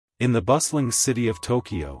In the bustling city of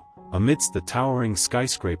Tokyo, amidst the towering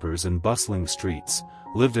skyscrapers and bustling streets,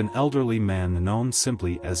 lived an elderly man known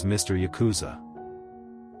simply as Mr. Yakuza.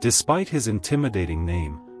 Despite his intimidating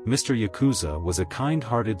name, Mr. Yakuza was a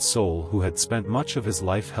kind-hearted soul who had spent much of his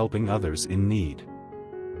life helping others in need.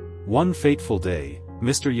 One fateful day,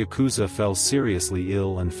 Mr. Yakuza fell seriously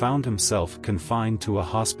ill and found himself confined to a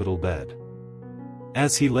hospital bed.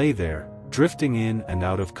 As he lay there, drifting in and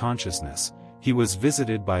out of consciousness, he was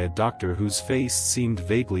visited by a doctor whose face seemed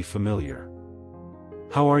vaguely familiar.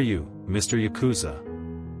 "How are you, Mr. Yakuza?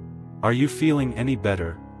 Are you feeling any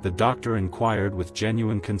better?" the doctor inquired with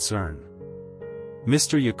genuine concern.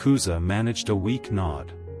 Mr. Yakuza managed a weak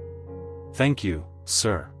nod. "Thank you,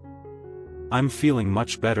 sir. I'm feeling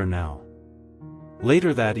much better now."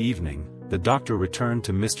 Later that evening, the doctor returned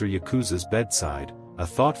to Mr. Yakuza's bedside, a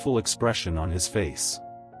thoughtful expression on his face.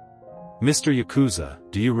 "Mr. Yakuza,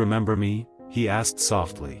 do you remember me?" he asked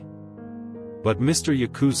softly. But Mr.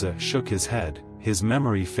 Yakuza shook his head, his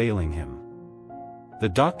memory failing him. The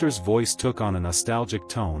doctor's voice took on a nostalgic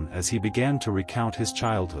tone as he began to recount his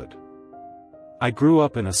childhood. "I grew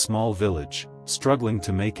up in a small village, struggling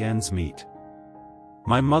to make ends meet.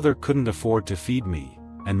 My mother couldn't afford to feed me,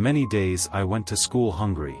 and many days I went to school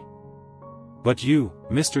hungry. But you,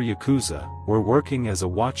 Mr. Yakuza, were working as a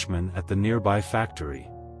watchman at the nearby factory.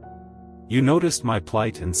 You noticed my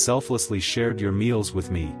plight and selflessly shared your meals with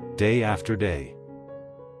me, day after day."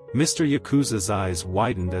 Mr. Yakuza's eyes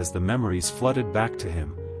widened as the memories flooded back to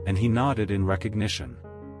him, and he nodded in recognition.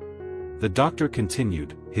 The doctor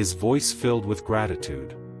continued, his voice filled with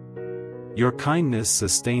gratitude. "Your kindness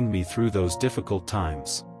sustained me through those difficult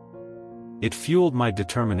times. It fueled my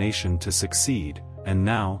determination to succeed, and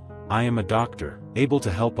now, I am a doctor, able to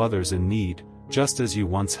help others in need, just as you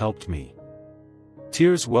once helped me."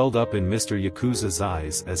 Tears welled up in Mr. Yakuza's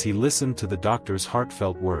eyes as he listened to the doctor's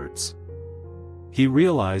heartfelt words. He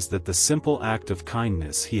realized that the simple act of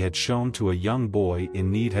kindness he had shown to a young boy in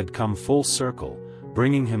need had come full circle,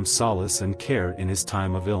 bringing him solace and care in his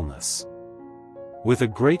time of illness. With a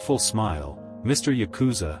grateful smile, Mr.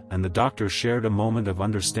 Yakuza and the doctor shared a moment of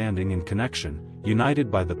understanding and connection, united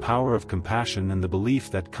by the power of compassion and the belief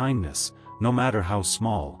that kindness, no matter how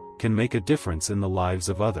small, can make a difference in the lives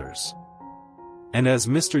of others. And as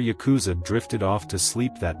Mr. Yakuza drifted off to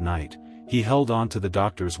sleep that night, he held on to the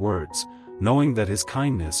doctor's words, knowing that his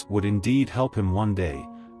kindness would indeed help him one day,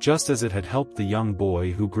 just as it had helped the young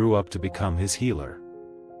boy who grew up to become his healer.